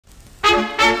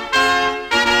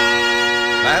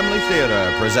Family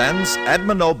Theater presents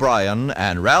Edmund O'Brien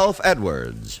and Ralph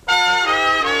Edwards.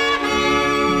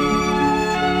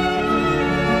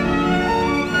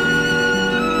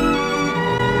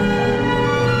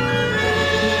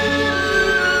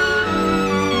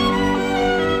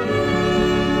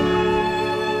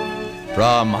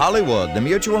 From Hollywood, the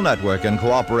Mutual Network, in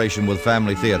cooperation with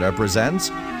Family Theater,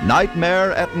 presents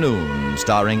Nightmare at Noon,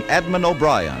 starring Edmund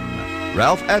O'Brien.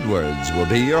 Ralph Edwards will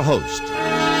be your host.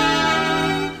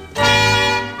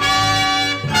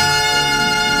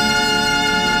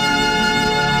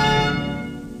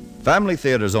 Family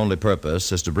Theater's only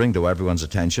purpose is to bring to everyone's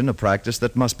attention a practice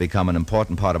that must become an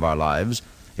important part of our lives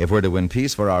if we're to win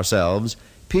peace for ourselves,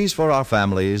 peace for our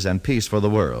families, and peace for the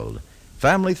world.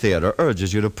 Family Theater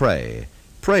urges you to pray.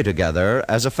 Pray together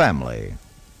as a family.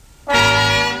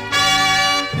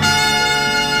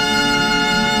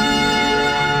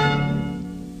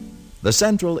 The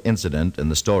central incident in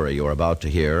the story you're about to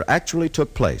hear actually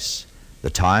took place.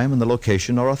 The time and the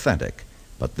location are authentic,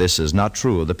 but this is not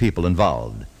true of the people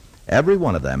involved. Every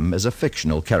one of them is a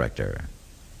fictional character.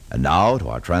 And now to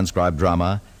our transcribed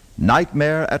drama,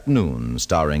 Nightmare at Noon,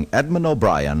 starring Edmund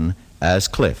O'Brien as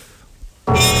Cliff.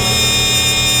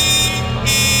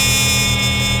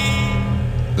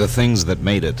 The things that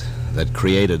made it, that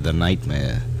created the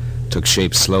nightmare, took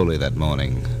shape slowly that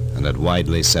morning and at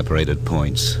widely separated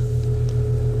points.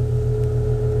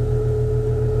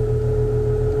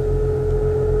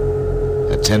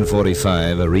 At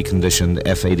 10:45, a reconditioned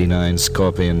F-89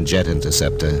 Scorpion jet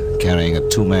interceptor carrying a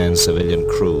two-man civilian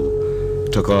crew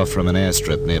took off from an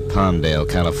airstrip near Palmdale,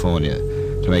 California,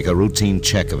 to make a routine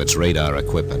check of its radar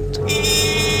equipment.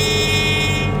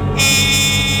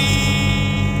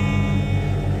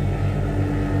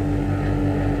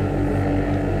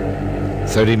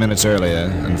 30 minutes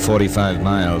earlier, and 45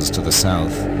 miles to the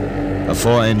south, a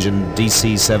four-engine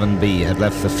DC-7B had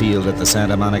left the field at the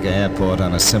Santa Monica airport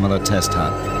on a similar test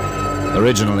hop.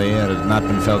 Originally, it had not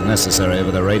been felt necessary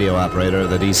for the radio operator of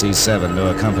the DC-7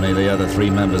 to accompany the other three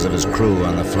members of his crew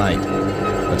on the flight.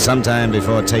 But sometime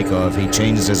before takeoff, he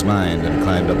changed his mind and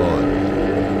climbed aboard.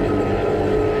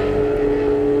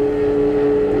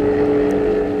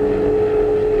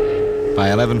 By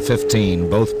 11:15,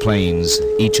 both planes,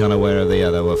 each unaware of the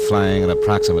other, were flying at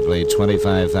approximately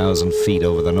 25,000 feet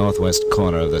over the northwest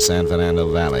corner of the San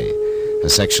Fernando Valley, a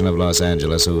section of Los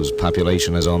Angeles whose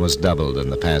population has almost doubled in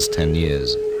the past 10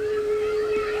 years.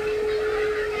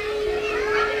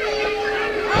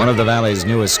 One of the valley's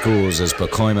newest schools is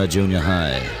Pacoima Junior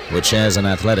High, which shares an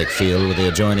athletic field with the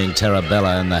adjoining Terra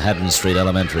Bella and the Haddon Street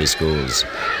Elementary Schools.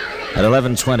 At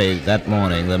 11:20 that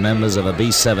morning, the members of a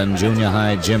B7 junior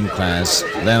high gym class,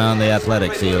 then on the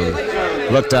athletic field,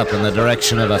 looked up in the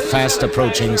direction of a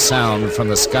fast-approaching sound from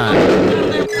the sky.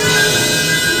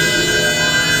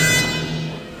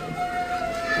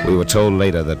 We were told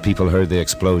later that people heard the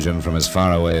explosion from as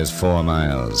far away as 4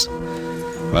 miles.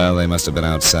 Well, they must have been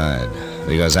outside,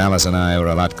 because Alice and I were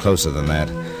a lot closer than that,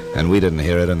 and we didn't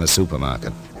hear it in the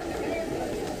supermarket.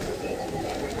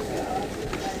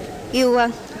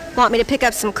 You, want me to pick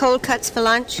up some cold cuts for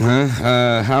lunch?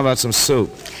 How about some soup?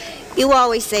 You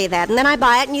always say that, and then I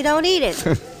buy it and you don't eat it.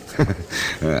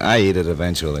 I eat it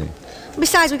eventually.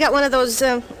 Besides, we got one of those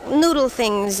noodle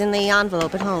things in the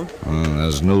envelope at home.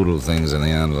 Those noodle things in the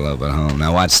envelope at home.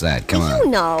 Now, what's that? Come on. You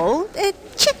know,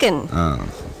 chicken. Oh,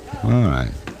 all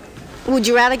right. Would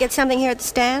you rather get something here at the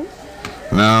stand?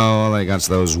 No, all they got's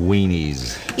those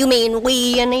weenies. You mean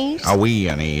weenies?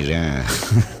 Weenies, yeah.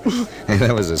 Hey,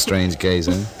 that was a strange case,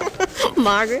 huh?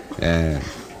 Margaret? Yeah.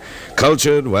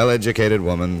 Cultured, well-educated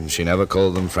woman. She never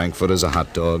called them frankfurters or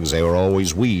hot dogs. They were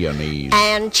always weenies.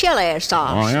 And chili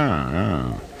sauce. Oh,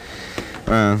 yeah.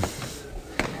 Well,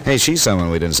 hey, she's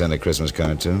someone we didn't send a Christmas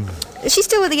card to. Is she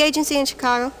still with the agency in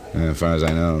Chicago? Yeah, as far as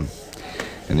I know.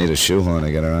 I need a shoehorn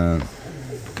to get around.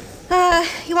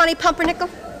 You want any pumpernickel?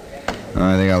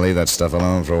 I think I'll leave that stuff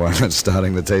alone for a while. It's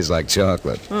starting to taste like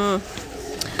chocolate.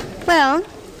 Well,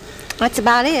 that's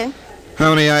about it.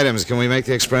 How many items? Can we make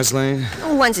the express lane?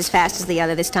 One's as fast as the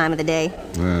other this time of the day.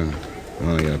 Well,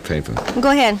 I got a paper. Go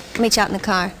ahead. I'll meet you out in the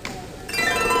car.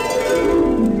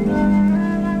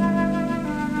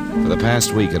 For the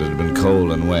past week, it had been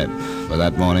cold and wet, but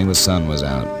that morning the sun was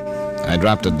out. I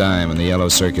dropped a dime in the yellow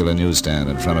circular newsstand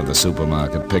in front of the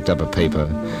supermarket, picked up a paper,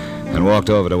 and walked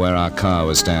over to where our car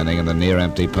was standing in the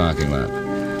near-empty parking lot.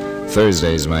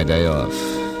 Thursday's my day off.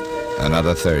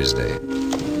 Another Thursday.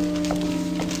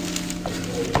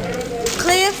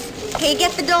 Cliff, can you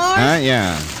get the door?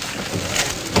 Yeah.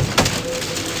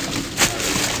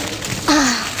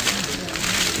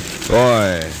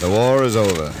 Boy, the war is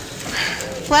over.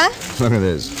 What? Look at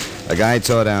this. A guy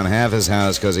tore down half his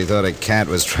house because he thought a cat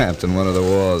was trapped in one of the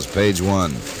walls. Page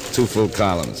 1. 2 full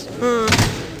columns.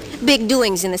 Big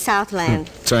doings in the Southland.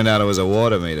 Turned out it was a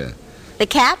water meter. The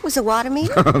cat was a water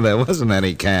meter? Oh, there wasn't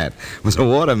any cat. It was a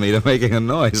water meter making a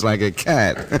noise like a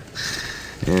cat.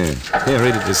 Yeah. Here,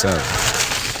 read it yourself.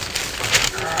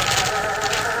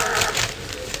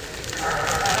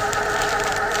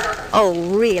 Oh,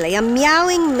 really? A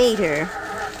meowing meter?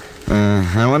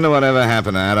 I wonder whatever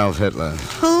happened to Adolf Hitler.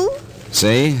 Who?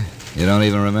 See? You don't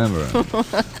even remember him.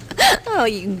 Oh,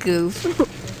 you goof.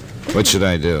 What should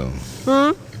I do?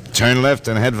 Turn left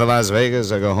and head for Las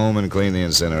Vegas, or go home and clean the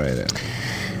incinerator?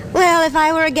 Well, if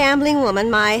I were a gambling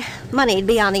woman, my money'd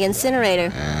be on the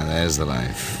incinerator. Ah, there's the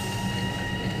life.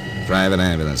 Private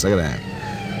ambulance, look at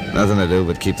that. Nothing to do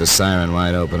but keep the siren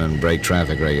wide open and break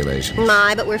traffic regulations.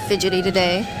 My, but we're fidgety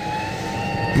today.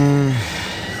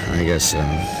 I guess so.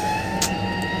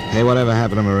 Hey, whatever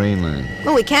happened to Marineland?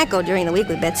 Well, we can't go during the week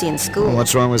with Betsy in school. Well,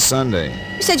 what's wrong with Sunday?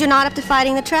 You said you're not up to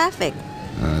fighting the traffic.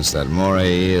 Oh, it's that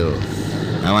moray eel.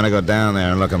 I want to go down there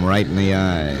and look him right in the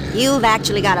eye. You've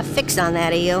actually got a fix on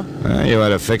that eel. You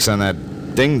had a fix on that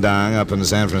ding-dong up in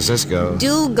San Francisco.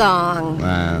 Dugong.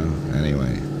 Well,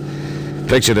 anyway.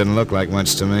 Picture didn't look like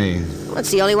much to me. Well, it's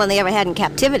the only one they ever had in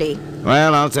captivity.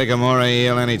 Well, I'll take a moray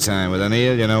eel anytime. With an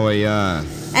eel, you know where you are.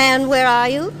 And where are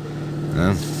you?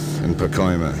 Huh? In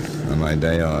Pacoima, on my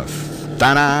day off.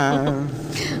 Ta-da!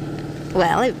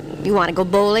 Well, if you want to go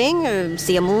bowling or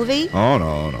see a movie? Oh,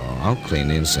 no. I'll clean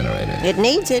the incinerator. It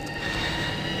needs it.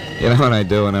 You know what I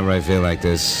do whenever I feel like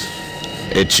this?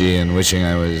 Itchy and wishing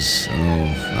I was,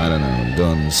 I don't know,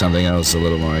 doing something else a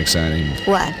little more exciting.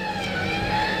 What?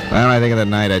 Well, I think of the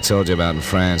night I told you about in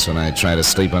France when I tried to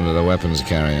sleep under the weapons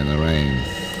carrier in the rain.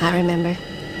 I remember.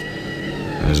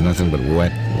 There was nothing but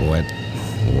wet.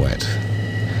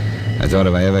 I thought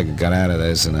if I ever got out of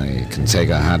this and I can take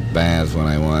a hot bath when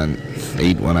I want,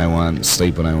 eat when I want,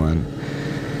 sleep when I want,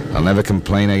 I'll never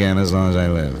complain again as long as I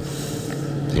live.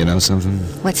 You know something?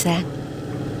 What's that?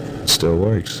 It still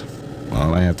works.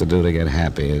 All I have to do to get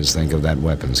happy is think of that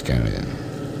weapons carrier.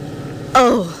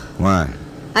 Oh. What?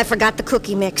 I forgot the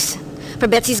cookie mix for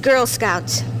Betsy's Girl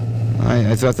Scouts.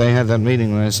 I thought they had that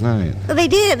meeting last night. Well, they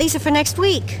did. These are for next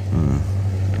week.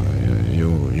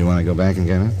 You want to go back and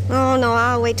get it? Oh, no,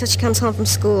 I'll wait till she comes home from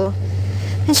school.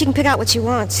 Then she can pick out what she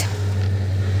wants.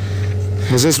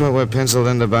 Is this what we're penciled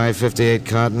in to buy 58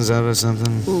 cartons of or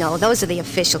something? No, those are the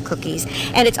official cookies.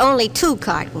 And it's only 2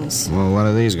 cartons. Well, what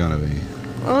are these going to be?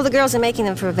 Oh, the girls are making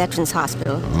them for a veterans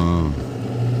hospital. Oh.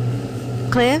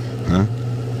 Cliff? Huh?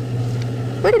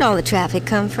 Where did all the traffic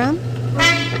come from?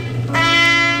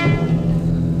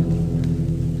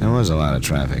 There was a lot of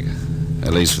traffic,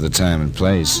 at least for the time and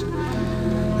place.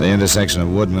 The intersection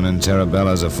of Woodman and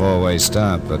Terrabella is a 4-way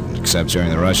stop, but except during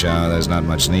the rush hour, there's not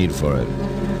much need for it.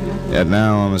 Yet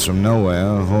now, almost from nowhere,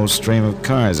 a whole stream of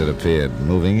cars had appeared,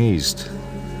 moving east.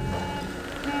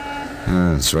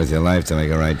 It's worth your life to make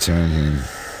a right turn here.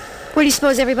 Where do you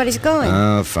suppose everybody's going?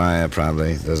 Oh, fire,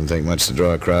 probably. Doesn't take much to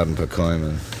draw a crowd in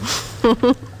Pacoima.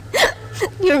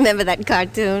 You remember that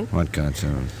cartoon? What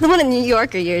cartoon? The one in New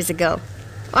Yorker years ago.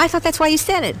 Oh, I thought that's why you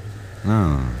said it.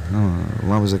 No.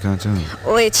 What was the cartoon?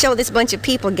 Oh, it showed this bunch of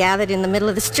people gathered in the middle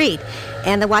of the street,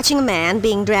 and they're watching a man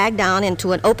being dragged down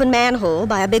into an open manhole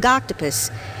by a big octopus.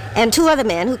 And 2 other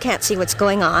men who can't see what's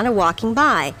going on are walking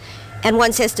by. And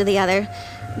one says to the other,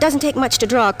 "Doesn't take much to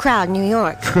draw a crowd in New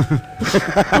York."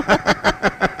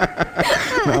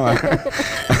 No, I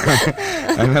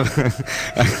never...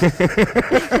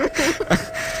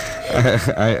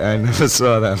 I never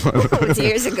saw that one. It was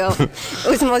years ago. It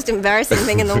was the most embarrassing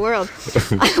thing in the world.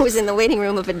 I was in the waiting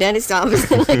room of a dentist's office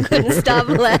and I couldn't stop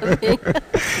laughing.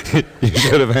 You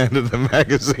should have handed the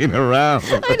magazine around.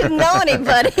 I didn't know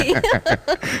anybody.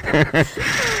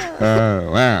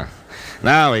 Well,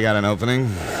 now we got an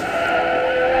opening.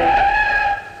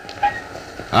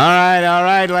 All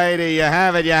right, lady. You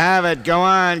have it. Go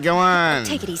on.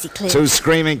 Take it easy, Cliff. 2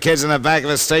 screaming kids in the back of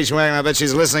a station wagon. I bet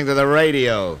she's listening to the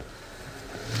radio.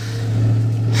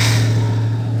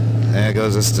 There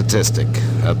goes a statistic.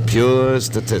 A pure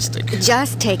statistic.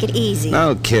 Just take it easy.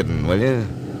 No kidding, will you?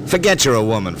 Forget you're a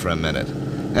woman for a minute.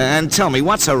 And tell me,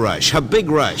 what's her rush? Her big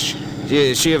rush?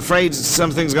 Is she afraid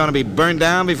something's going to be burned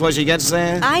down before she gets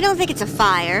there? I don't think it's a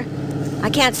fire. I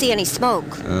can't see any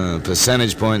smoke.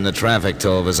 Percentage point in the traffic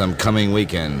toll for some coming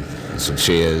weekend. That's what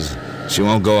she is. She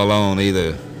won't go alone,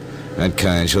 either. That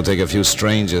kind. She'll take a few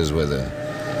strangers with her.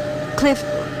 Cliff,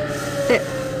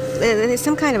 there's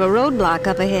some kind of a roadblock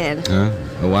up ahead. Huh?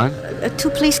 A what? 2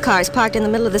 police cars parked in the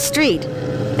middle of the street.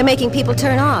 They're making people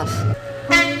turn off.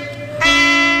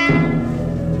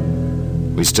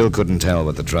 We still couldn't tell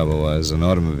what the trouble was. An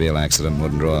automobile accident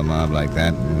wouldn't draw a mob like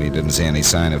that, and we didn't see any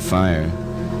sign of fire.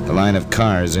 The line of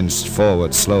cars inched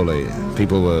forward slowly.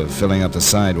 People were filling up the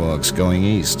sidewalks going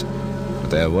east, but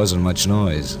there wasn't much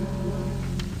noise.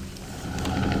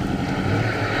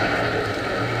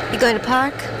 You going to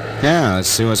park? Yeah, let's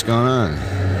see what's going on.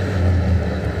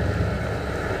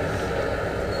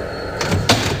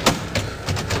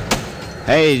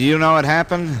 Hey, do you know what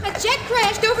happened? A jet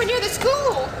crashed over near the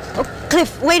school. Oh,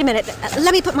 Cliff, wait a minute.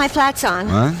 Let me put my flats on.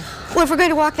 What? Well, if we're going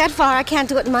to walk that far, I can't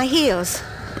do it in my heels.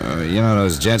 You know,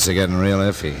 those jets are getting real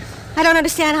iffy. I don't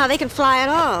understand how they can fly at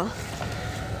all.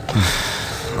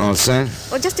 All set?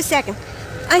 Well, just a second.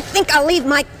 I think I'll leave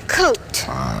my coat.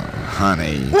 Oh,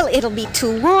 honey. Well, it'll be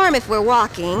too warm if we're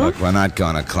walking. Look, we're not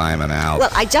going to climb an Alp.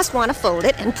 Well, I just want to fold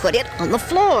it and put it on the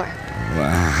floor.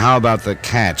 Well, how about the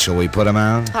cat? Shall we put him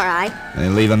out? All right.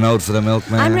 And leave a note for the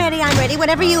milkman? I'm ready.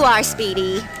 Whenever you are,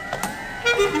 Speedy.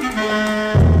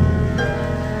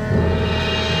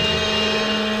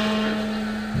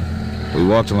 We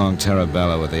walked along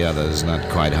Terabella with the others, not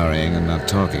quite hurrying and not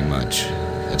talking much.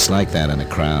 It's like that in a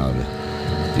crowd.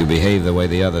 You behave the way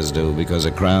the others do because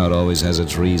a crowd always has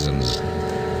its reasons.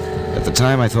 At the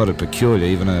time, I thought it peculiar,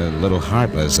 even a little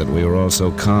heartless, that we were all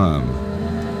so calm.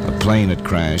 A plane had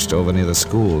crashed over near the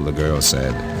school, the girl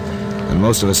said, and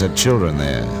most of us had children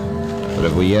there. But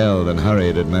if we yelled and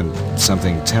hurried, it meant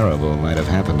something terrible might have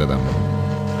happened to them,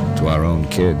 to our own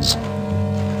kids.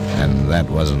 And that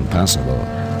wasn't possible.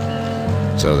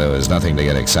 So there was nothing to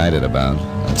get excited about.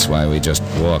 That's why we just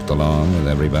walked along with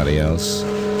everybody else,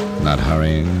 not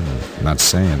hurrying, not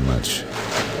saying much.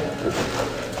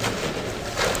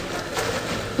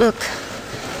 Look,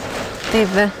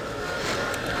 they've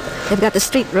got the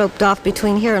street roped off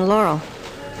between here and Laurel.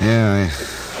 Yeah,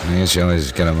 I guess you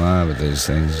always get a mob at these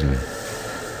things.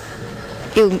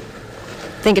 You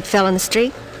think it fell in the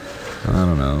street? I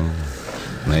don't know.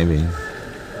 Maybe.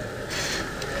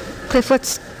 Cliff,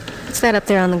 what's that up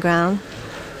there on the ground?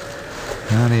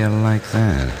 How do you like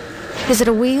that? Is it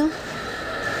a wheel?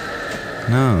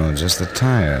 No, just the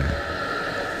tire.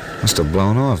 Must have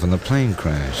blown off when the plane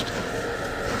crashed.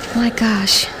 My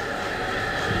gosh.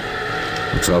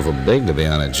 Looks awful big to be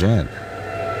on a jet.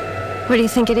 Where do you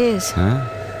think it is? Huh?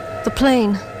 The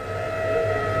plane.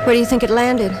 Where do you think it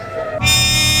landed?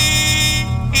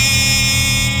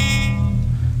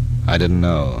 I didn't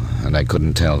know, and I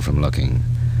couldn't tell from looking.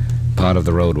 Part of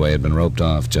the roadway had been roped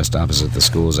off just opposite the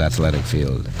school's athletic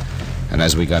field, and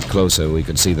as we got closer, we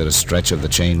could see that a stretch of the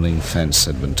chain-link fence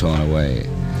had been torn away.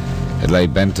 It lay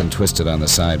bent and twisted on the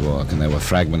sidewalk, and there were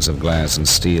fragments of glass and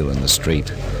steel in the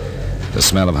street. The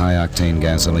smell of high-octane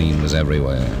gasoline was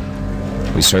everywhere.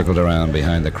 We circled around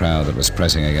behind the crowd that was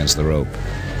pressing against the rope.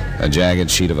 A jagged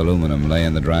sheet of aluminum lay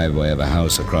in the driveway of a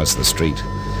house across the street.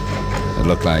 It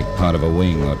looked like part of a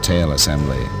wing or tail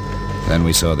assembly. Then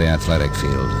we saw the athletic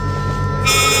field.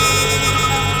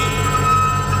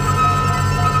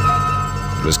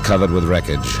 It was covered with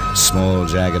wreckage, small,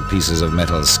 jagged pieces of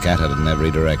metal scattered in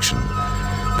every direction.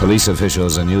 Police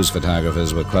officials and news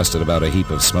photographers were clustered about a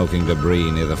heap of smoking debris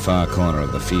near the far corner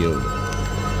of the field.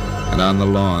 And on the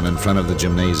lawn in front of the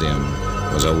gymnasium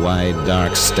was a wide,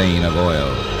 dark stain of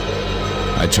oil.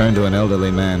 I turned to an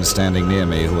elderly man standing near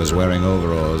me who was wearing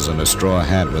overalls and a straw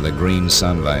hat with a green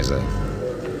sun visor.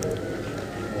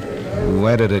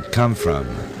 Where did it come from?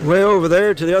 Way over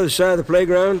there to the other side of the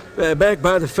playground, back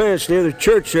by the fence near the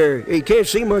church there. You can't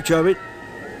see much of it.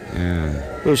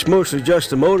 Yeah. It's mostly just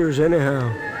the motors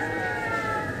anyhow.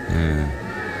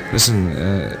 Yeah. Listen,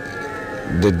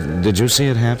 did you see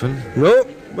it happen? Nope,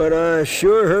 but I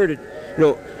sure heard it. You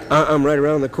know, I'm right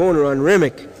around the corner on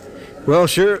Remick. Well,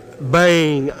 sure,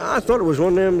 bang. I thought it was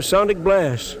one of them sonic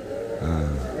blasts.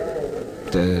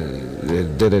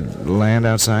 Did it land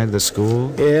outside the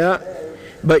school? Yeah,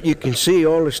 but you can see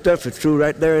all the stuff it threw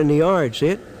right there in the yard, see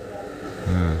it?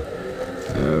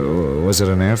 Was it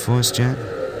an Air Force jet?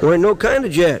 Well, no kind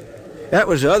of jet. That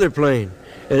was the other plane.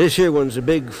 This here one's a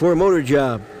big four-motor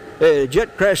job. The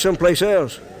jet crashed someplace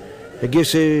else. I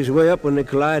guess it was way up when they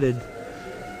collided.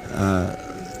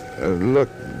 Look,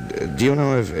 do you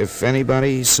know if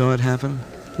anybody saw it happen?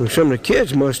 Well, some of the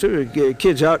kids must have.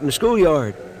 Kids out in the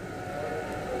schoolyard.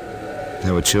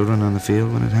 There were children on the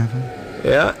field when it happened?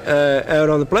 Yeah, out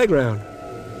on the playground.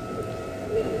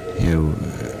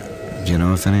 Do you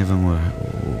know if any of them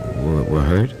were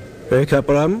hurt? A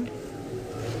couple of them.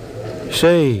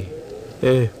 Say,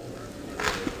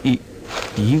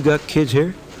 you got kids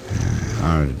here?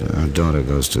 Our daughter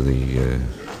goes to the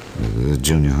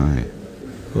junior high.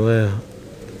 Well,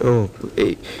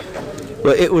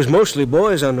 it was mostly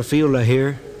boys on the field, I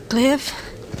hear. Cliff?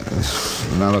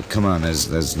 Now, look, come on.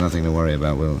 There's nothing to worry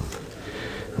about.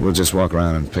 We'll just walk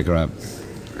around and pick her up.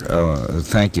 Oh,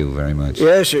 thank you very much.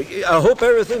 Yes, sir. I hope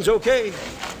everything's okay.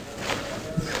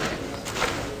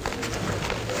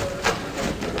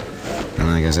 And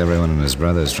I guess everyone and his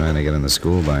brother's trying to get in the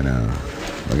school by now.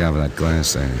 Look out for that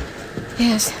glass there.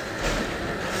 Yes.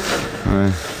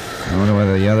 I wonder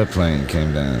whether the other plane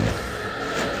came down.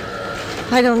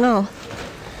 I don't know.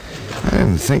 I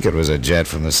didn't think it was a jet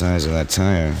from the size of that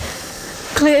tire.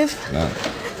 Cliff.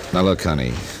 Now look,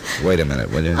 honey. Wait a minute,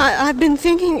 will you? I've been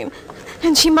thinking,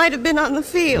 and she might have been on the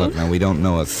field. Look, now, we don't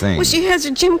know a thing. Well, she has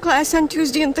her gym class on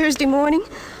Tuesday and Thursday morning.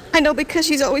 I know because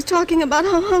she's always talking about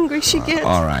how hungry she gets.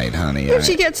 All right, honey. If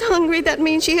she gets hungry, that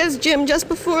means she has gym just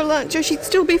before lunch, or she'd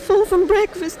still be full from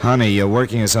breakfast. Honey, you're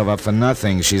working yourself up for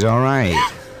nothing. She's all right.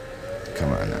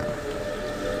 Come on now.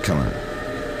 Come on.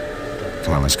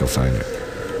 Come on, let's go find her.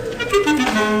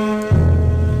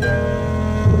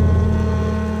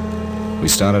 We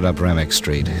started up Remick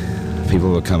Street.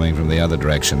 People were coming from the other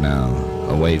direction now,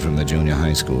 away from the junior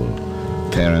high school.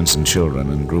 Parents and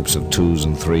children in groups of 2s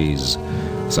and 3s.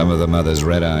 Some of the mothers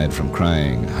red-eyed from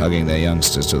crying, hugging their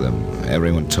youngsters to them,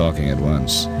 everyone talking at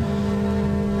once.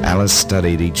 Alice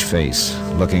studied each face,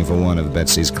 looking for one of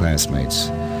Betsy's classmates.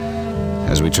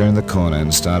 As we turned the corner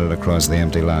and started across the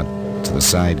empty lot to the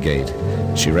side gate,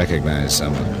 she recognized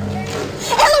someone.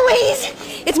 Eloise!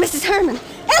 It's Mrs. Herman.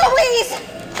 Eloise!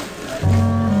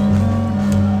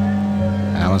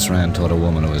 Alice ran toward a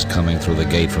woman who was coming through the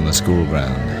gate from the school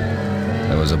ground.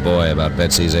 There was a boy about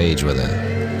Betsy's age with her.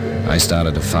 I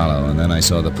started to follow, and then I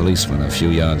saw the policeman a few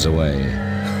yards away,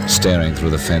 staring through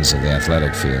the fence of the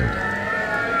athletic field.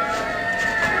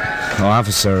 Oh,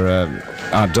 officer,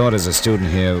 our daughter's a student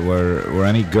here. Were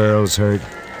any girls hurt?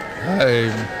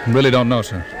 I really don't know,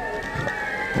 sir.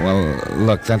 Well,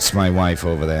 look, that's my wife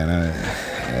over there.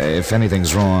 If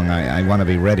anything's wrong, I want to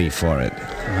be ready for it.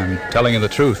 I'm telling you the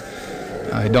truth.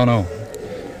 I don't know.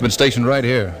 I've been stationed right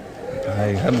here.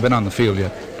 I haven't been on the field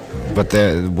yet. But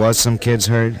there was some kids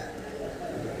hurt?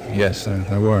 Yes,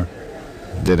 there were.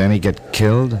 Did any get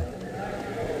killed?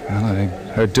 Well, I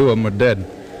heard 2 of them were dead.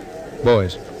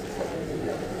 Boys.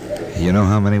 You know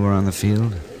how many were on the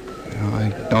field? I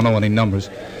don't know any numbers.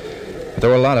 But there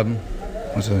were a lot of them.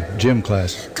 It was a gym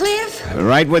class. Cliff?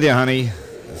 Right with you, honey.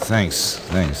 Thanks.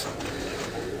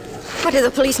 What did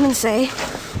the policeman say?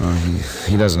 Well,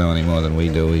 he doesn't know any more than we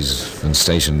do. He's been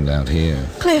stationed out here.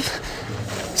 Cliff,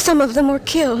 some of them were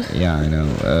killed. Yeah, I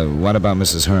know. What about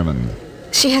Mrs. Herman?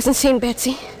 She hasn't seen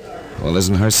Betsy. Well,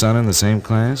 isn't her son in the same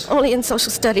class? Only in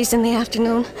social studies in the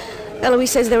afternoon.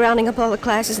 Eloise says they're rounding up all the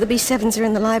classes. The B7s are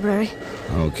in the library.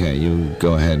 Okay, you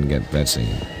go ahead and get Betsy.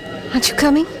 Aren't you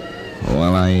coming?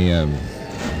 Well,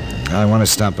 I want to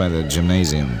stop by the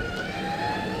gymnasium.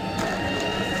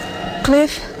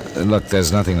 Cliff? Look,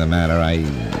 there's nothing the matter.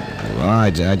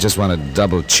 I just want to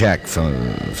double check for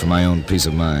my own peace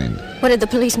of mind. What did the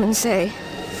policeman say?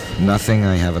 Nothing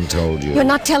I haven't told you. You're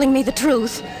not telling me the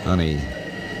truth. Honey,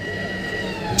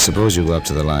 suppose you go up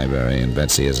to the library and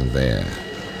Betsy isn't there.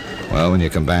 Well, when you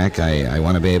come back, I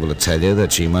want to be able to tell you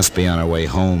that she must be on her way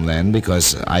home then,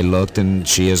 because I looked and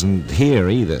she isn't here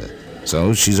either.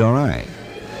 So she's all right.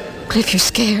 Cliff, you're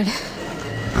scared.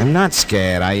 I'm not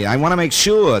scared. I want to make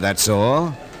sure, that's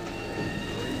all.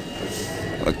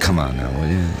 Well, come on now, will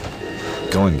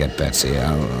you? Go and get Betsy.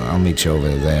 I'll meet you over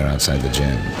there outside the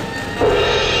gym.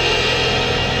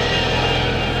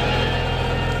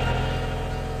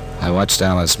 I watched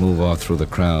Alice move off through the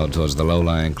crowd towards the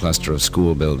low-lying cluster of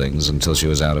school buildings until she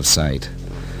was out of sight.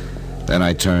 Then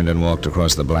I turned and walked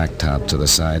across the blacktop to the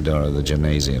side door of the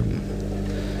gymnasium.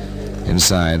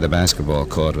 Inside, the basketball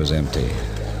court was empty.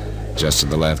 Just to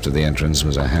the left of the entrance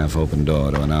was a half-open door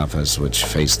to an office which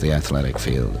faced the athletic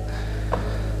field.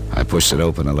 I pushed it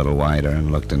open a little wider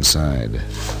and looked inside.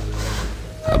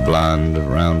 A blonde,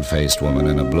 round-faced woman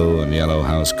in a blue and yellow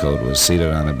housecoat was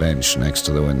seated on a bench next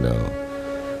to the window.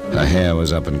 Her hair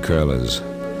was up in curlers.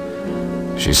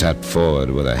 She sat forward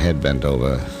with her head bent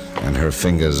over and her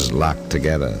fingers locked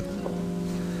together.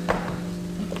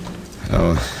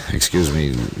 Oh, excuse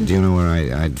me. Do you know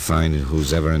where I'd find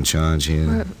who's ever in charge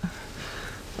here?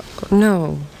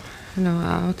 No,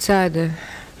 outside.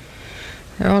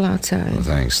 They're all outside. Well,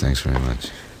 thanks very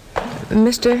much.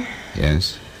 Mister?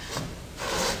 Yes?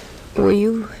 Were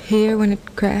you here when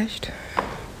it crashed?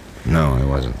 No, I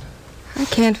wasn't. I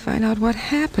can't find out what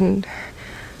happened.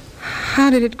 How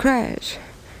did it crash?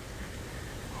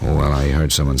 Oh, well, I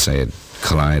heard someone say it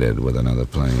collided with another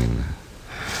plane.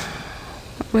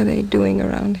 What were they doing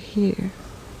around here?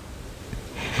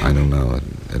 I don't know.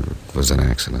 It was an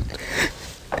accident.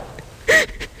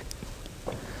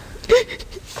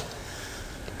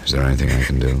 Is there anything I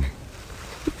can do?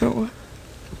 No.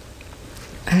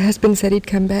 My husband said he'd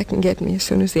come back and get me as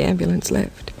soon as the ambulance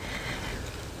left.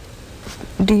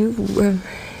 Do you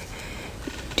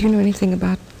know anything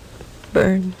about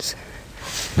burns?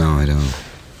 No, I don't.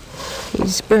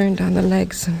 He's burned on the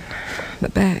legs and the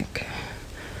back.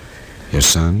 Your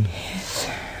son? Yes.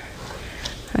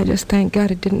 I just thank God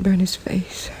it didn't burn his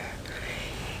face.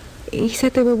 He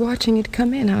said they were watching it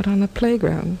come in out on the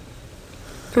playground.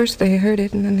 First they heard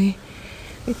it, and then they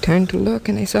turned to look,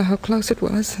 and they saw how close it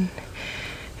was,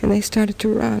 and they started to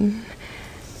run.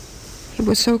 It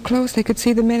was so close they could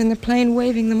see the men in the plane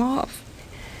waving them off.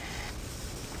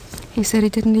 He said he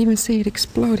didn't even see it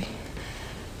explode.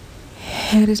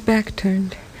 He had his back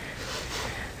turned.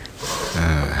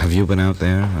 Have you been out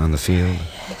there on the field?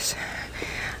 Yes.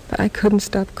 But I couldn't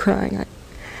stop crying. I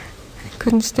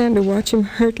couldn't stand to watch him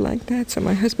hurt like that, so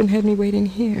my husband had me wait in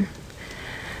here.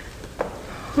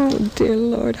 Oh, dear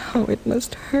Lord, how it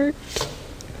must hurt.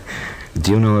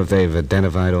 Do you know if they've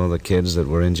identified all the kids that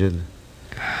were injured?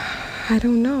 I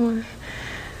don't know.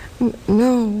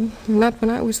 No, not when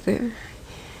I was there.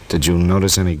 Did you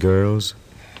notice any girls?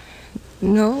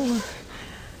 No.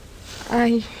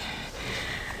 I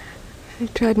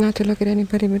tried not to look at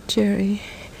anybody but Jerry.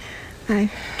 I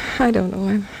don't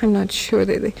know. I'm not sure.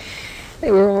 They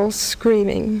were all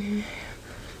screaming.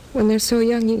 When they're so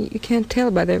young, you can't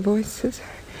tell by their voices.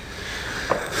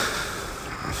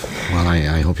 Well,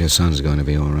 I hope your son's going to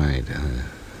be all right.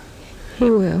 He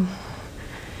will.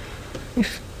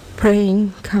 If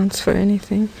praying counts for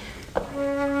anything.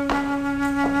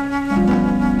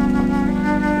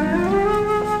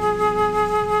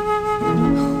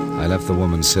 I left the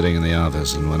woman sitting in the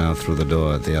office and went out through the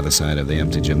door at the other side of the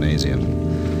empty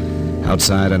gymnasium.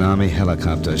 Outside, an Army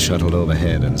helicopter shuttled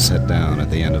overhead and set down at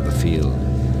the end of the field.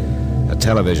 A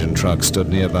television truck stood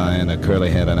nearby, and a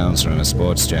curly-haired announcer in a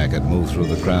sports jacket moved through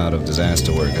the crowd of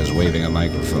disaster workers waving a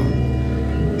microphone.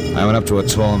 I went up to a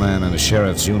tall man in a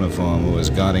sheriff's uniform who was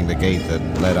guarding the gate that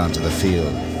led onto the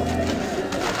field.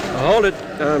 Hold it.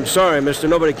 I'm sorry, mister.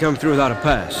 Nobody come through without a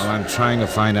pass. Well, I'm trying to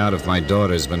find out if my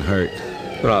daughter's been hurt.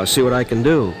 Well, I'll see what I can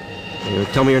do. You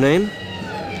tell me your name?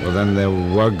 Well, then there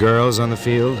were girls on the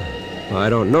field? Well, I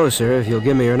don't know, sir. If you'll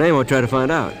give me your name, I'll try to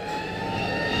find out.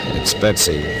 It's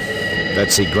Betsy.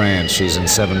 Betsy Grant. She's in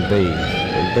 7B.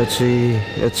 And Betsy,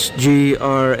 that's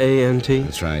Grant?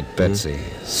 That's right, Betsy.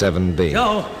 7B.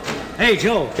 Joe! Hey,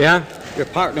 Joe! Yeah? Your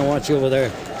partner wants you over there.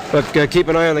 Look, keep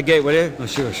an eye on the gate, will you? Oh,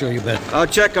 sure, you bet. I'll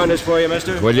check on this for you,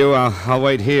 mister. Will you? I'll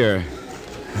wait here.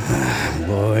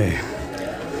 Boy,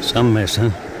 some mess,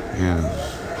 huh?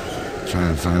 Yeah.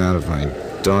 Trying to find out if my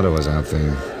daughter was out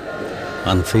there.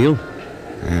 On the field?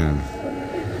 Yeah.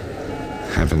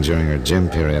 Happened during her gym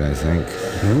period, I think.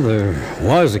 Well, there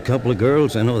was a couple of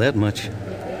girls, I know that much.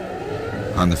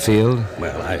 On the field?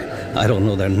 Well, I don't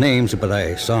know their names, but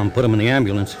I saw them put them in the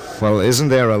ambulance. Well, isn't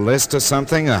there a list or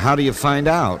something? Or how do you find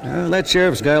out? That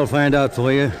sheriff's guy will find out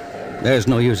for you. There's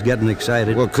no use getting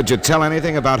excited. Well, could you tell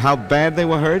anything about how bad they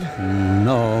were hurt?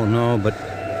 No, but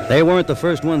they weren't the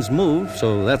first ones moved,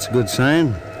 so that's a good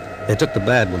sign. They took the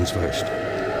bad ones first.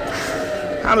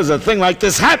 How does a thing like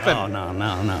this happen? Oh,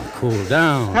 now, cool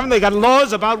down. Haven't they got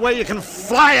laws about where you can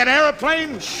fly an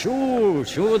airplane? Sure,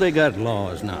 they got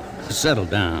laws now. Settle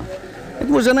down. It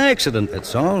was an accident,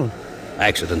 that's all.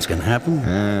 Accidents can happen.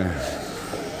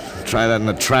 Try that in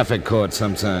the traffic court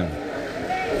sometime.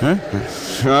 Huh?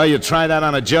 Well, you try that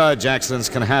on a judge. Accidents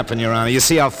can happen, Your Honor. You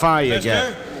see how far you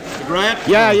get. Mr. Grant?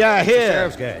 Yeah, here.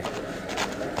 Sheriff's guy.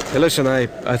 Hey, listen,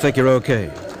 I think you're okay.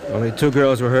 Only 2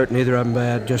 girls were hurt, neither of them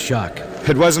bad, just shock.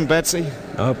 It wasn't Betsy?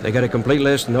 Nope, they got a complete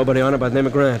list, and nobody on it by the name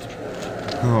of Grant.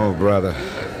 Oh, brother.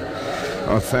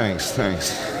 Oh, thanks.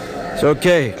 It's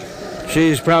okay.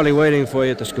 She's probably waiting for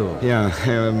you at the school. Yeah,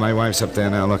 my wife's up there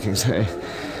now looking. Say,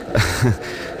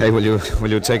 hey, will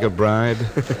you take a bribe?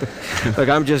 Look,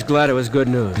 I'm just glad it was good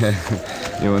news.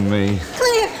 You and me.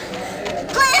 Cliff!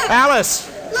 Alice!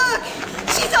 Look!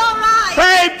 She's all right!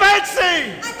 Hey,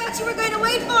 Betsy! I thought you were going to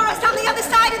wait for us on the other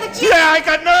side of the gym. Yeah, I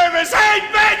got nervous. Hey,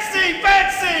 Betsy!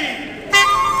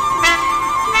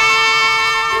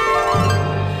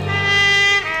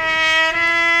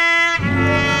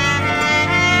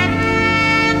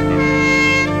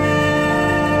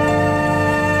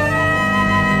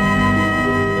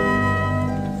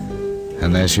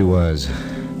 And there she was.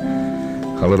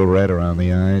 A little red around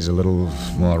the eyes, a little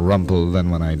more rumpled than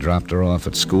when I dropped her off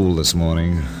at school this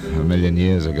morning, 1,000,000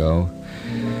 years ago.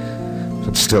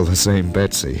 But still the same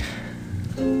Betsy.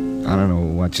 I don't know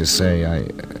what you say. I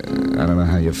don't know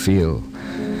how you feel.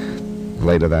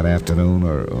 later that afternoon,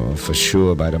 or for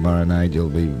sure by tomorrow night, you'll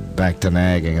be back to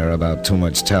nagging her about too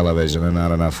much television and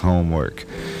not enough homework.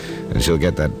 And she'll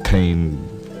get that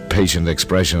patient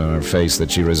expression on her face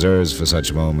that she reserves for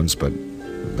such moments, but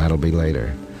that'll be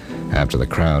later, after the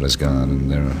crowd is gone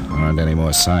and there aren't any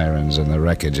more sirens and the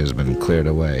wreckage has been cleared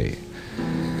away.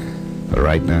 But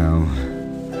right now,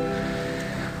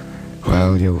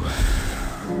 well, you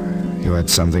had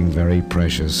something very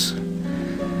precious.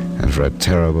 And for a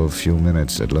terrible few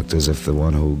minutes, it looked as if the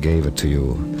one who gave it to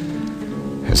you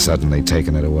has suddenly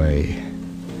taken it away.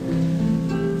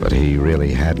 But he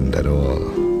really hadn't at all.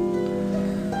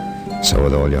 So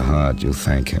with all your heart, you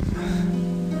thank him.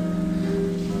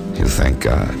 You thank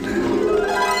God.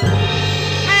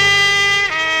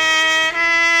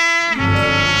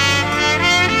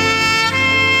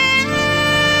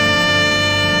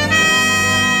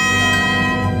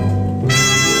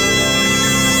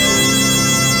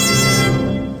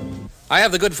 I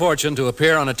have the good fortune to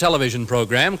appear on a television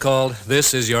program called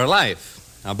This Is Your Life.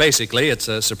 Now, basically, it's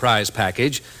a surprise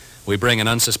package. We bring an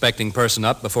unsuspecting person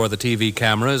up before the TV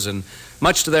cameras and,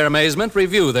 much to their amazement,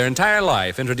 review their entire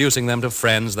life, introducing them to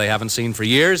friends they haven't seen for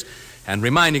years and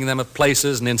reminding them of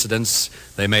places and incidents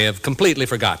they may have completely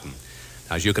forgotten.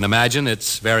 As you can imagine,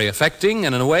 it's very affecting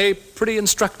and, in a way, pretty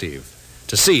instructive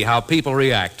to see how people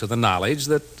react to the knowledge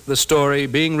that the story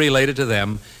being related to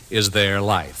them is their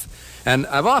life. And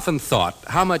I've often thought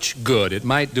how much good it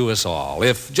might do us all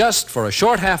if, just for a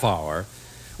short half hour,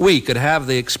 we could have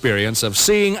the experience of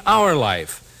seeing our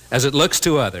life as it looks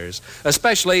to others,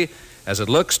 especially as it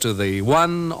looks to the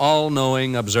one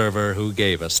all-knowing observer who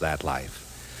gave us that life.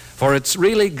 For it's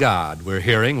really God we're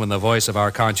hearing when the voice of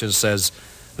our conscience says,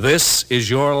 "This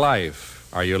is your life.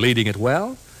 Are you leading it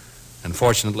well?" And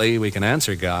fortunately, we can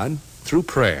answer God through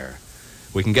prayer.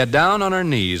 We can get down on our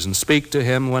knees and speak to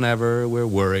him whenever we're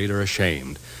worried or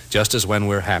ashamed, just as when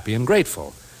we're happy and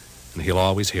grateful, and he'll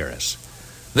always hear us.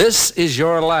 This is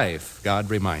your life, God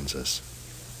reminds us.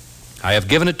 I have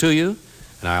given it to you,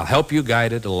 and I'll help you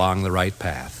guide it along the right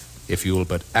path, if you will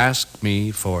but ask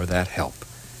me for that help.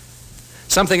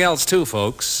 Something else, too,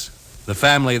 folks. The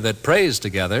family that prays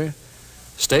together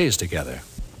stays together.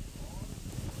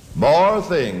 More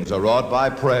things are wrought by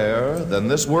prayer than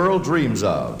this world dreams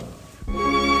of.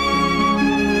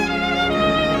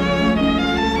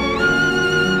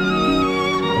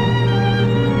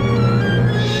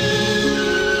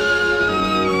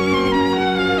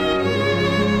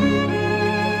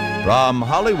 From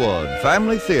Hollywood,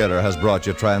 Family Theater has brought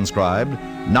you transcribed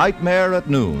Nightmare at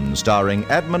Noon, starring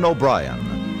Edmund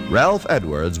O'Brien. Ralph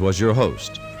Edwards was your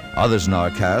host. Others in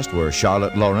our cast were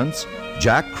Charlotte Lawrence,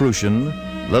 Jack Crucian,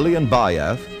 Lillian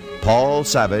Bayeff, Paul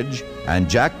Savage, and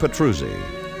Jack Petruzzi.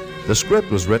 The script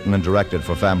was written and directed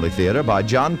for Family Theater by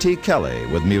John T. Kelly,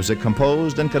 with music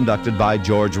composed and conducted by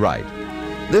George Wright.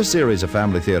 This series of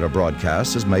Family Theater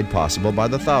broadcasts is made possible by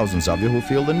the thousands of you who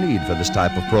feel the need for this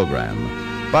type of program,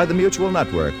 by the Mutual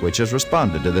Network, which has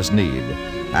responded to this need,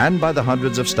 and by the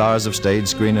hundreds of stars of stage,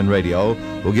 screen, and radio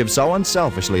who give so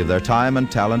unselfishly of their time and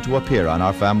talent to appear on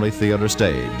our Family Theater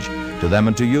stage. To them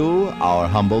and to you, our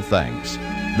humble thanks.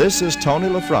 This is Tony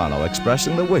Lafrano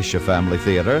expressing the wish of Family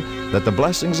Theater that the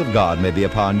blessings of God may be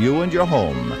upon you and your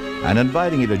home, and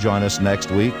inviting you to join us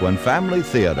next week when Family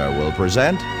Theater will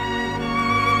present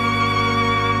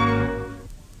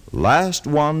Last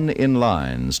One in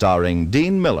Line, starring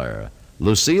Dean Miller.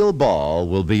 Lucille Ball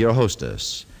will be your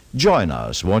hostess. Join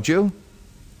us, won't you?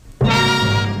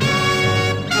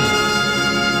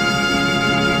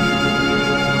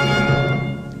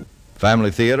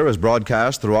 Family Theater is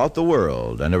broadcast throughout the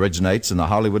world and originates in the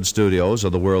Hollywood studios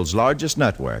of the world's largest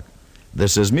network.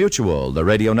 This is Mutual, the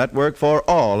radio network for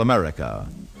all America.